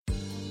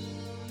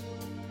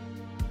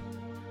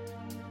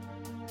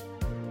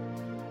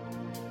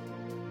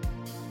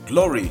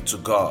Glory to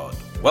God.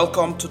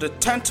 Welcome to the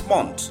 10th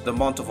month, the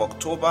month of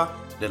October,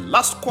 the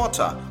last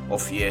quarter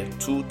of year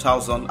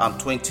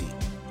 2020.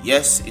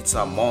 Yes, it's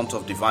a month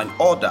of divine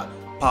order,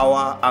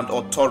 power and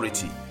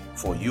authority.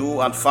 For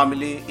you and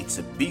family, it's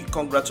a big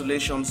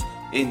congratulations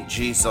in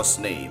Jesus'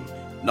 name.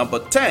 Number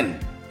 10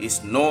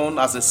 is known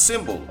as a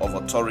symbol of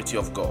authority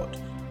of God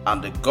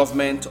and the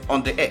government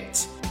on the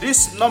earth.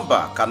 This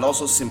number can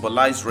also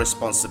symbolize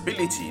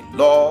responsibility,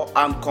 law,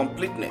 and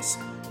completeness.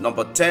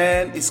 Number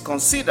 10 is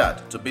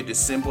considered to be the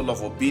symbol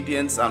of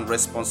obedience and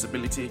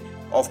responsibility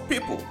of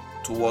people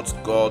towards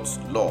God's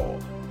law.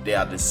 They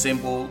are the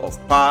symbol of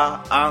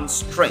power and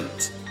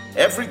strength.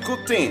 Every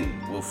good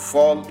thing will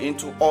fall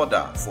into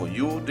order for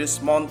you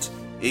this month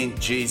in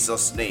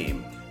Jesus'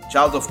 name.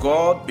 Child of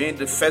God, being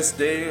the first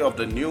day of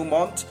the new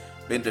month,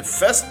 being the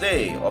first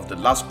day of the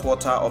last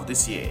quarter of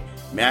this year,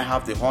 may I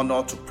have the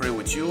honor to pray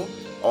with you.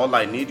 All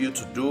I need you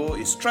to do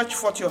is stretch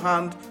forth your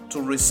hand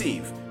to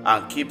receive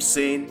and keep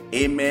saying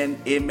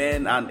amen,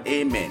 amen, and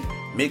amen.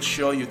 Make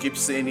sure you keep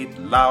saying it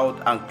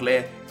loud and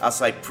clear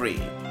as I pray.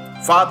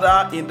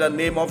 Father, in the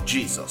name of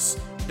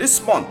Jesus,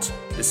 this month,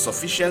 the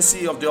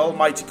sufficiency of the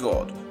Almighty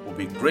God will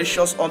be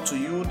gracious unto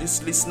you,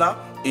 this listener,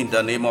 in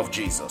the name of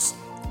Jesus.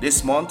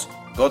 This month,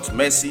 God's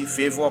mercy,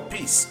 favor,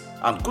 peace,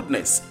 and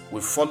goodness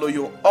will follow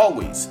you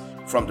always.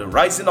 From the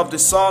rising of the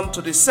sun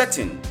to the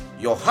setting,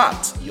 your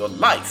heart, your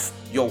life,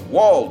 your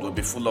world will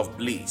be full of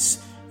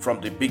bliss. From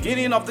the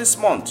beginning of this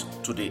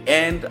month to the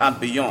end and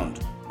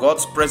beyond,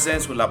 God's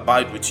presence will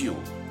abide with you.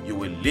 You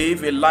will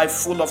live a life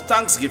full of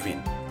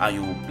thanksgiving, and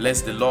you will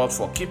bless the Lord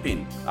for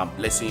keeping and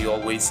blessing you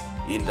always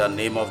in the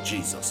name of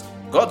Jesus.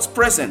 God's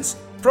presence,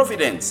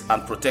 providence,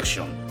 and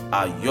protection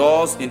are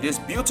yours in this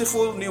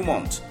beautiful new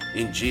month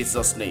in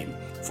Jesus' name.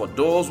 For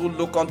those who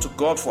look unto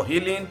God for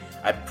healing,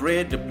 I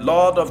pray the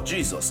blood of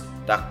Jesus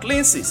that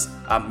cleanses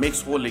and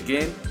makes whole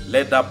again,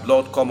 let that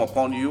blood come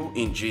upon you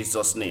in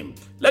Jesus' name.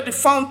 Let the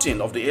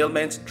fountain of the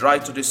ailment dry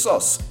to the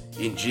source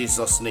in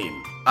Jesus'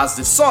 name. As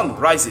the sun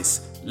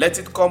rises, let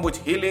it come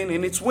with healing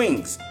in its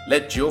wings.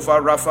 Let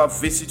Jehovah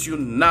Rapha visit you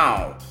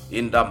now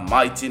in the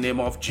mighty name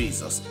of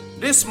Jesus.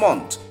 This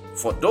month,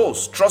 for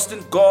those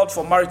trusting God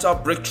for marital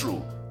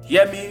breakthrough,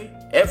 hear me,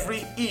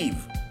 every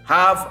Eve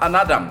have an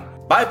Adam.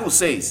 Bible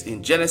says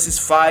in Genesis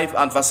 5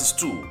 and verses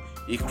 2,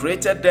 He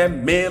created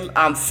them male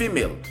and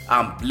female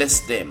and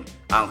blessed them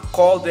and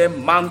called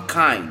them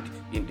mankind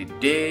in the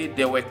day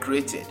they were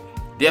created.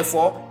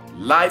 Therefore,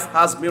 life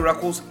has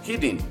miracles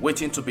hidden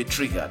waiting to be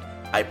triggered.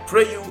 I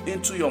pray you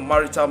into your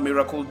marital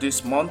miracle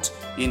this month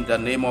in the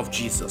name of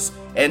Jesus.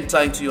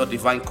 Enter into your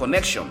divine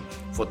connection.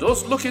 For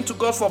those looking to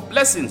God for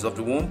blessings of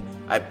the womb,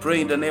 I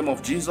pray in the name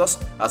of Jesus,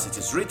 as it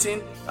is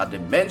written, at the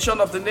mention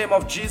of the name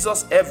of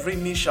Jesus, every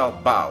knee shall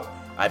bow.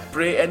 I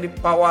pray any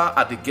power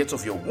at the gate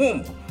of your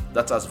womb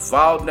that has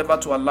vowed never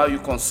to allow you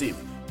conceive,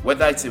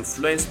 whether it's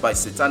influenced by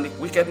satanic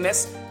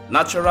wickedness,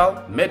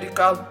 natural,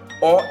 medical,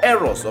 or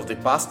errors of the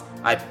past,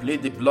 I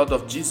plead the blood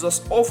of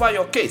Jesus over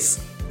your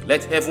case.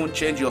 Let heaven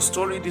change your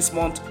story this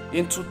month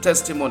into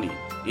testimony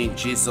in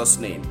Jesus'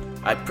 name.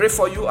 I pray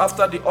for you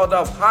after the order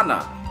of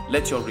Hannah.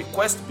 Let your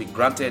request be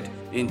granted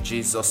in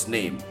Jesus'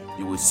 name.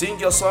 You will sing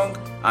your song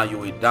and you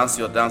will dance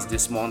your dance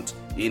this month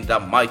in the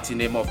mighty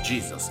name of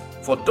Jesus.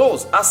 For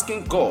those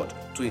asking God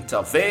to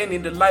intervene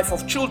in the life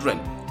of children,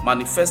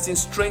 manifesting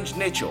strange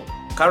nature,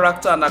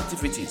 character, and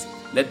activities,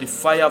 let the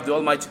fire of the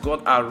Almighty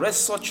God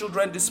arrest such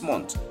children this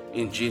month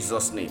in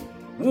Jesus' name.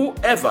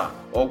 Whoever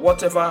or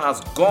whatever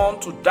has gone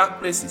to dark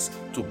places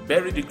to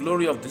bury the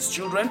glory of these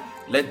children,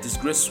 let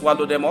disgrace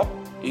swallow them up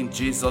in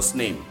Jesus'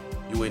 name.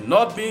 You will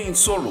not be in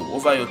sorrow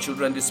over your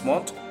children this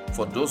month.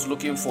 For those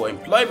looking for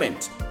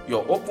employment,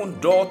 your open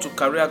door to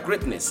career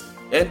greatness,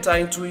 enter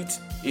into it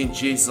in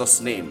Jesus'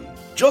 name.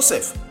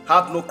 Joseph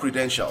had no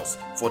credentials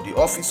for the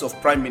office of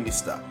Prime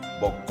Minister,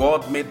 but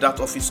God made that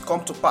office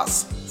come to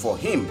pass for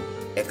him.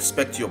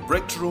 Expect your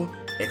breakthrough,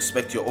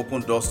 expect your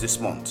open doors this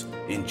month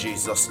in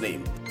Jesus'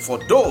 name. For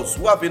those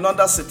who have been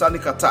under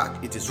satanic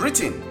attack, it is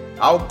written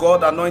how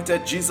God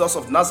anointed Jesus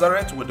of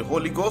Nazareth with the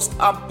Holy Ghost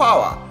and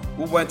power,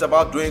 who went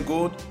about doing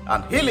good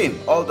and healing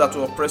all that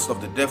were oppressed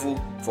of the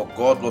devil, for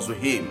God was with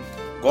him.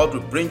 God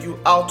will bring you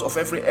out of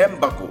every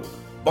embargo,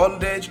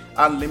 bondage,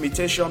 and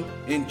limitation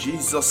in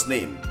Jesus'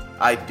 name.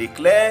 I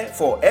declare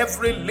for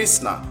every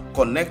listener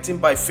connecting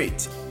by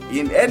faith,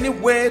 in any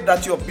way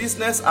that your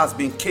business has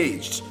been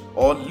caged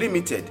or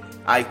limited,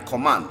 I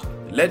command,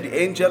 let the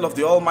angel of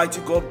the Almighty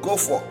God go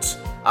forth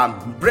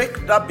and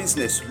break that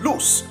business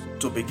loose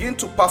to begin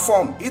to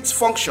perform its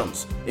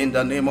functions in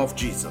the name of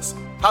Jesus.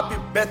 Happy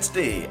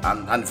birthday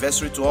and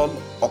anniversary to all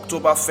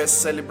October 1st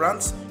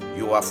celebrants.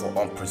 You are for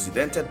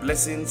unprecedented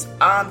blessings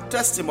and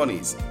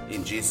testimonies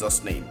in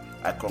Jesus' name.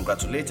 I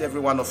congratulate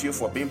every one of you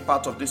for being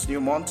part of this new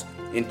month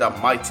in the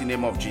mighty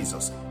name of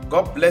Jesus.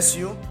 God bless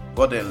you.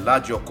 God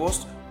enlarge your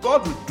coast.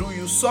 God will do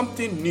you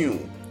something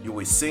new. You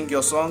will sing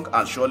your song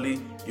and surely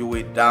you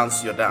will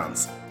dance your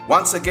dance.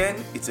 Once again,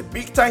 it's a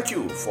big thank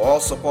you for all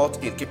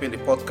support in keeping the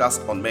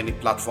podcast on many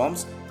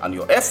platforms and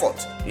your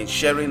effort in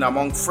sharing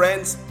among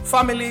friends,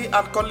 family,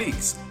 and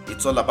colleagues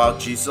It's all about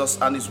Jesus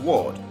and His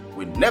Word.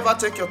 We never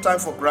take your time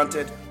for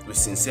granted. We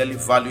sincerely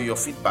value your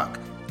feedback.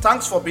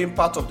 Thanks for being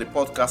part of the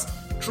podcast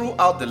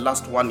throughout the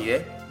last 1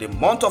 year. The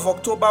month of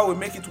October will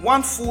make it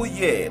 1 full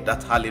year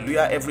that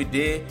Hallelujah Every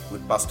Day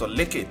with Pastor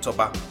Leke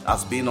Toba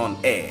has been on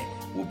air.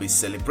 We'll be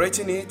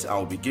celebrating it and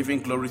we'll be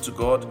giving glory to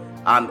God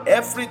and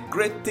every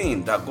great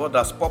thing that God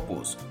has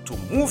purposed to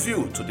move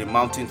you to the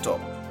mountaintop.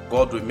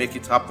 God will make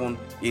it happen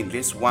in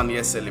this 1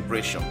 year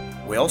celebration.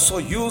 We also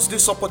use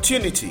this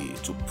opportunity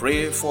to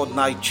pray for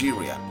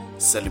Nigeria,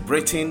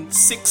 celebrating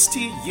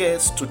 60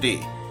 years today.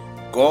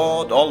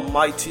 God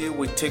Almighty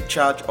will take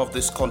charge of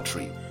this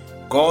country.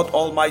 God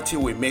Almighty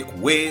will make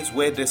ways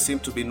where there seem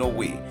to be no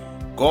way.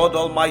 God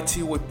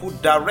Almighty will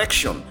put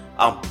direction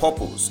and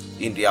purpose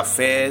in the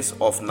affairs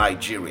of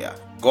Nigeria.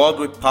 God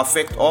will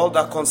perfect all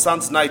that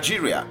concerns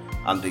Nigeria,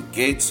 and the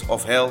gates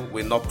of hell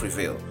will not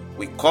prevail.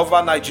 We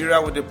cover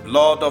Nigeria with the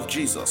blood of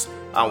Jesus,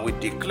 and we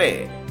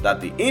declare that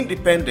the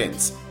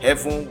independence,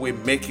 heaven will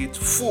make it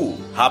full.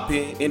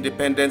 Happy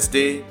Independence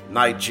Day,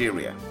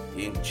 Nigeria.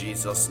 In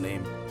Jesus'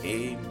 name,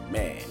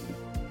 amen.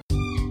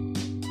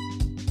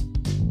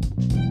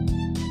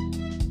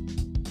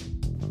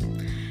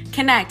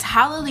 Connect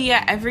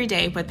Hallelujah Every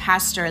Day with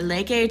Pastor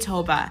Leke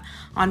Toba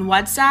on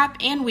WhatsApp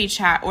and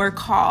WeChat or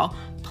call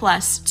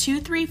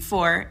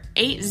 +234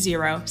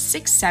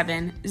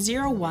 8067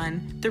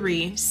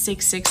 013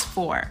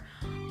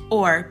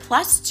 or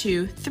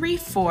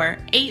 +234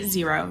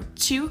 80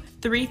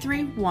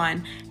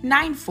 2331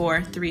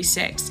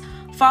 9436.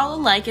 Follow,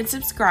 like, and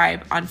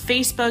subscribe on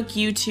Facebook,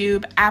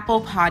 YouTube,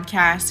 Apple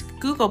Podcasts,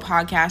 Google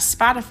Podcasts,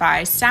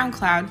 Spotify,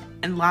 SoundCloud,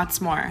 and lots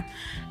more.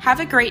 Have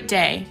a great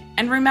day,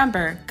 and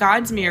remember,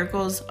 God's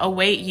miracles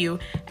await you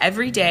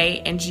every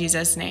day in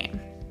Jesus' name.